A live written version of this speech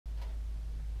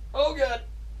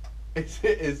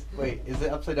Wait, is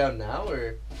it upside down now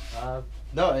or?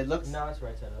 No, it looks. No, it's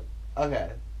right side up.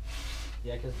 Okay.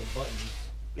 Yeah, because the buttons.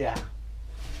 Yeah.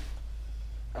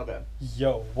 Okay.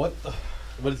 Yo, what the?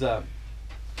 What is that?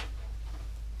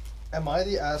 Am I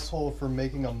the asshole for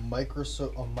making a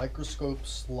microscope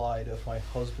slide of my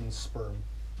husband's sperm?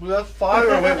 Was that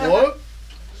fire? Wait, what?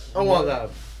 I want that.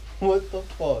 What the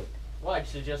fuck? What?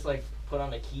 To just like put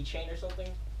on a keychain or something?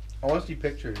 I want to see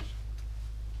pictures.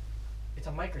 It's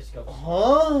a microscope.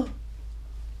 Huh?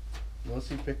 I want to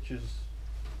see pictures.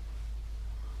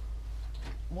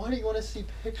 Why do you want to see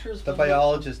pictures? The from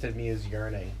biologist in me is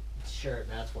yearning. Sure,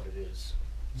 that's what it is.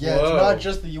 Yeah, Whoa. it's not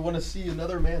just that you want to see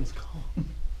another man's cum.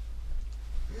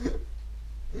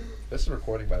 This is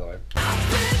recording, by the way.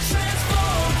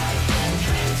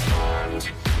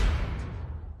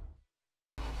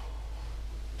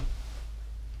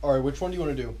 Alright, which one do you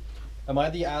want to do? Am I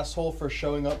the asshole for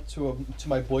showing up to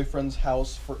my boyfriend's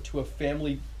house to a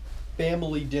family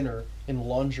dinner in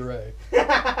lingerie?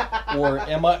 Or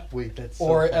am I Wait, that's so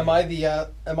or funny. am I the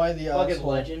Fucking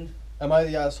asshole? legend. Am I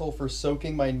the asshole for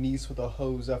soaking my niece with a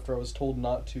hose after I was told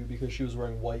not to because she was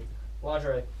wearing white?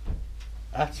 Lingerie.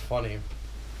 That's funny.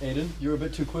 Aiden, you're a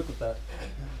bit too quick with that.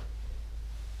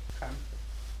 Okay.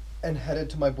 And headed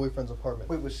to my boyfriend's apartment.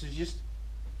 Wait, was she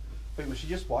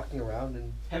just walking around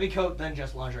and? Heavy coat, then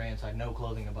just lingerie inside, no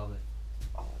clothing above it.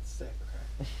 Oh, that's sick.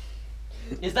 Okay.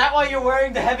 Is that why you're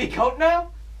wearing the heavy coat now?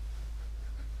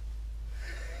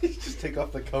 You just take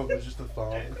off the coat. It's just a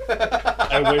thong.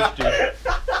 I wish, dude.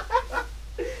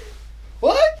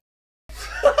 What?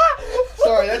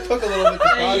 Sorry, that took a little bit to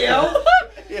Hey, yo.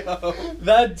 Yo.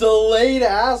 That delayed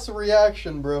ass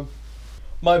reaction, bro.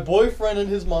 My boyfriend and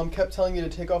his mom kept telling me to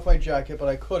take off my jacket, but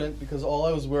I couldn't because all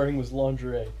I was wearing was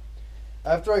lingerie.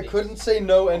 After I couldn't say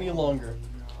no any longer,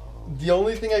 the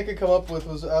only thing I could come up with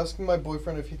was asking my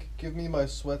boyfriend if he could give me my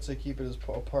sweats I keep at his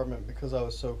apartment because I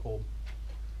was so cold.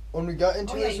 When we got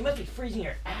into Oh yeah, his you must be freezing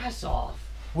your ass off.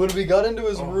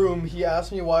 room, he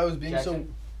asked me why I was being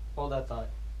Jackson, hold that thought.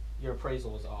 Your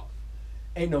appraisal was off.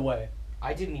 Ain't no way.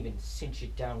 I didn't even cinch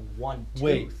it down one tooth.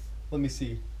 Wait, let me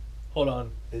see. Hold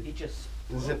on. It just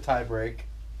Zip tie break.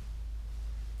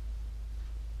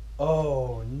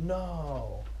 Oh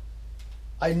no.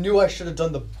 I knew I should have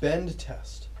done the bend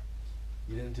test.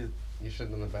 You didn't do. You should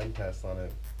have done the bend test on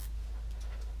it.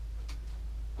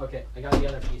 Okay, I got the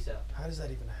other piece out. How does that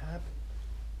even happen?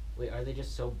 Wait, are they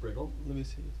just so brittle? Let me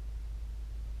see.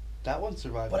 That one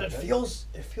survived. But the it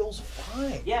bend. feels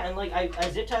fine. Yeah, and like I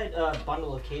zip tied a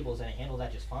bundle of cables and it handled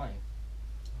that just fine.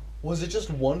 Was it just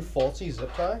one faulty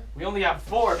zip tie? We only have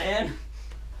 4, man.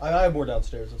 I have more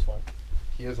downstairs. That's fine.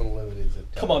 He has unlimited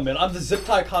zip ties. Come on, man. I'm the zip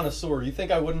tie connoisseur. You think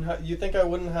I wouldn't have? You think I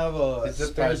wouldn't have a His zip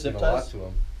spare ties zip mean a lot ties? to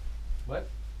him. What?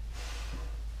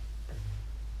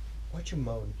 Why'd you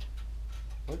moan?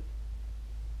 What?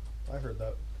 I heard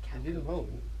that. You didn't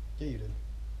moan. Yeah, you did.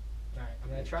 Alright, I'm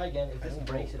gonna try again. If this I don't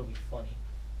breaks, know. it'll be funny.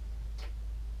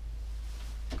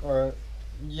 All right.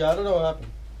 Yeah, I don't know what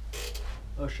happened.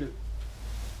 Oh shit.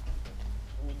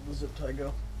 Where'd the zip tie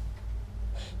go?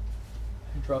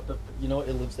 It dropped up. You know what?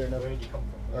 It lives there now. Where did you come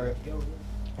from? All right. Where did you go?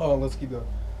 Oh, let's keep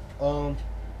going.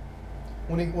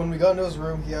 When we got into his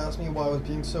room, he asked me why I was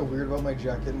being so weird about my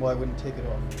jacket and why I wouldn't take it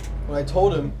off. When I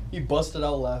told him, he busted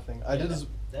out laughing. That's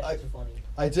funny.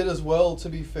 I did as well, to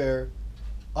be fair.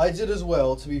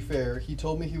 He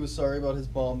told me he was sorry about his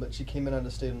mom, but she came in out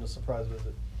of state on a surprise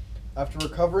visit. After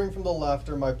recovering from the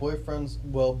laughter, my boyfriend's,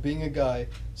 well, being a guy,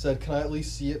 said, "Can I at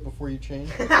least see it before you change?"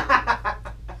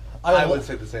 I would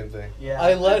say the same thing. Yeah,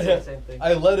 I let I'd say him. the same thing.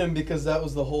 I let him because that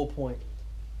was the whole point.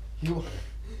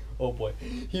 Oh boy.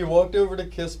 He walked over to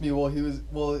kiss me while he was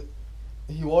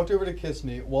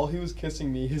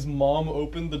kissing me. His mom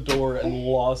opened the door and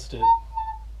lost it.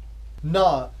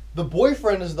 Nah, the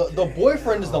boyfriend is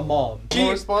the mom. My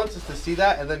response is to see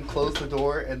that and then close the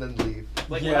door and then leave.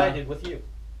 Like Yeah. what I did with you.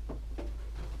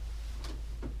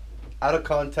 Out of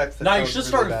context. that Nah, you sounds should really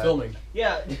start bad. filming.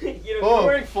 Yeah, you know, Oh. you're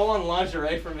wearing full-on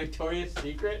lingerie from Victoria's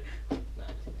Secret.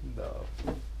 No.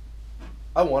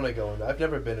 I want to go in. I've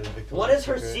never been in Victoria's What is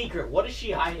her Secret. secret? What is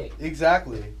she hiding?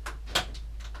 Exactly.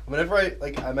 Whenever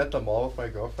I'm at the mall with my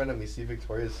girlfriend and we see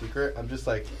Victoria's Secret, I'm just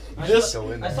like, I This- saw-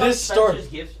 go in I there. saw This start-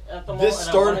 Spencer's gift at the mall this and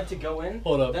start- I wanted to go in.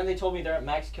 Hold up. Then they told me they're at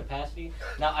max capacity.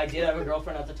 Now I did have a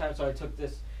girlfriend at the time, so I took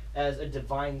this as a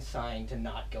divine sign to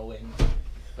not go in.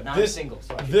 But now I'm single,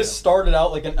 so I should This go. started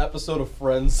out like an episode of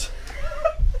Friends.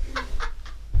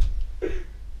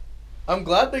 I'm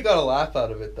glad they got a laugh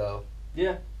out of it though.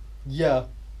 Yeah. Yeah.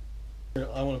 Here,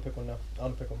 I want to pick one now. I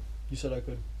want to pick one. You said I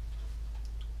could.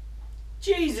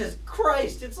 Jesus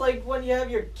Christ! It's like when you have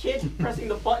your kid pressing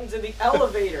the buttons in the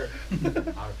elevator. Out of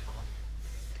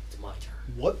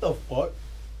What the fuck?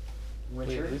 Wait,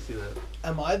 Richard. let me see that.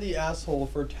 Am I the asshole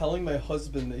for telling my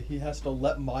husband that he has to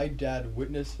let my dad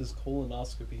witness his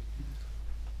colonoscopy?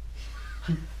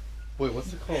 Wait,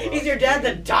 what's it called? Is your dad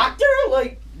the doctor?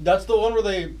 Like, That's the one where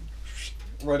they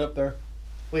right up there.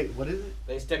 Wait, what is it?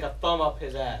 they stick a thumb up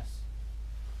his ass.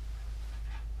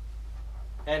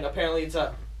 And apparently it's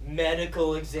a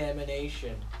medical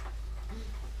examination.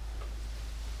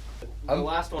 The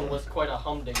last one was quite a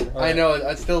humdinger. I know,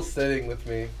 it's still sitting with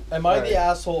me. Am I the Alright.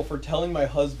 asshole for telling my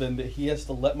husband that he has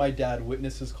to let my dad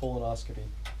witness his colonoscopy?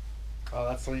 Oh,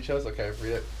 that's what you chose? Okay,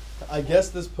 read it. I guess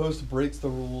this post breaks the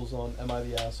rules on Am I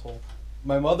the Asshole.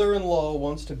 My mother-in-law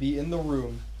wants to be in the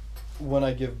room when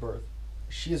I give birth.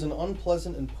 She is an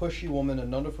unpleasant and pushy woman,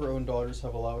 and none of her own daughters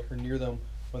have allowed her near them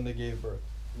when they gave birth.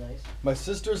 Nice. My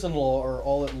sisters-in-law are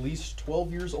all at least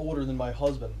 12 years older than my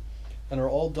husband and are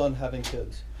all done having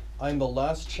kids. I am the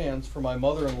last chance for my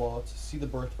mother-in-law to see the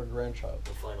birth of a grandchild.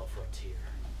 The final frontier.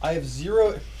 I have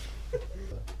zero...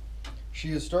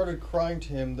 She has started crying to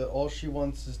him that all she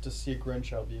wants is to see a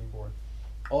grandchild being born.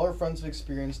 All her friends have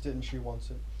experienced it and she wants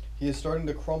it. He is starting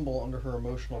to crumble under her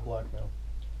emotional blackmail.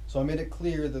 So I made it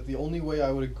clear that the only way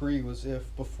I would agree was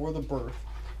if, before the birth,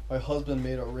 my husband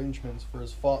made arrangements for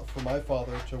for my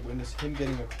father to witness him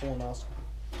getting a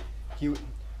colonoscopy.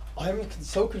 I'm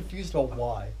so confused about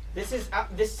why. This is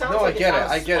this sounds No, like I get it's it.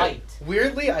 out I of get spite. it.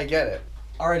 Weirdly, I get it.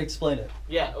 Alright, explain it.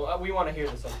 Yeah, we want to hear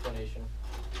this explanation.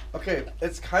 Okay,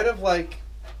 it's kind of like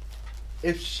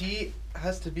if she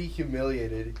has to be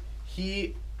humiliated,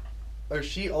 he or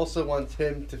she also wants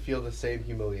him to feel the same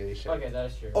humiliation. Okay, that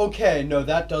is true. Okay, no,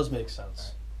 that does make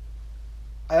sense.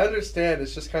 I understand.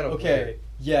 It's just kind of Okay, weird.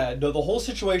 yeah, no, the whole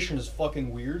situation is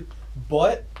fucking weird,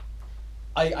 but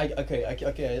I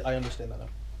understand that now.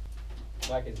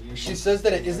 Black is you. She says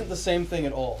that it isn't the same thing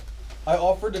at all. I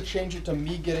offered to change it to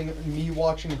me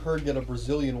watching her get a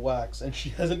Brazilian wax, and she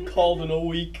hasn't called in a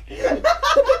week.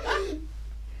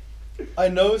 I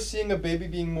know seeing a baby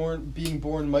being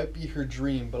born might be her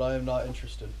dream, but I am not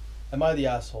interested. Am I the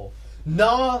asshole?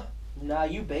 Nah, Nah,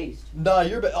 you based.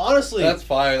 you're honestly. That's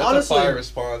fire. That's honestly, a fire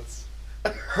response.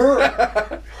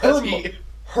 Her heat.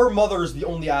 her mother is the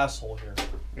only asshole here.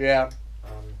 Yeah.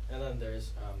 And then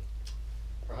there's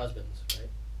her husband's, right?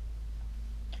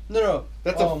 No.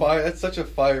 That's a fire. That's such a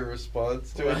fire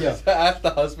response to it. Yeah. Just ask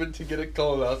the husband to get a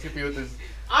colonoscopy with his.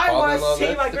 I want father-in-law. to see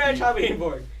That's my the- grandchild being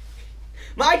born.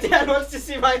 My dad wants to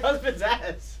see my husband's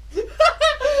ass.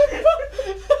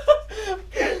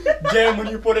 Damn, when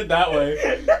you put it that way.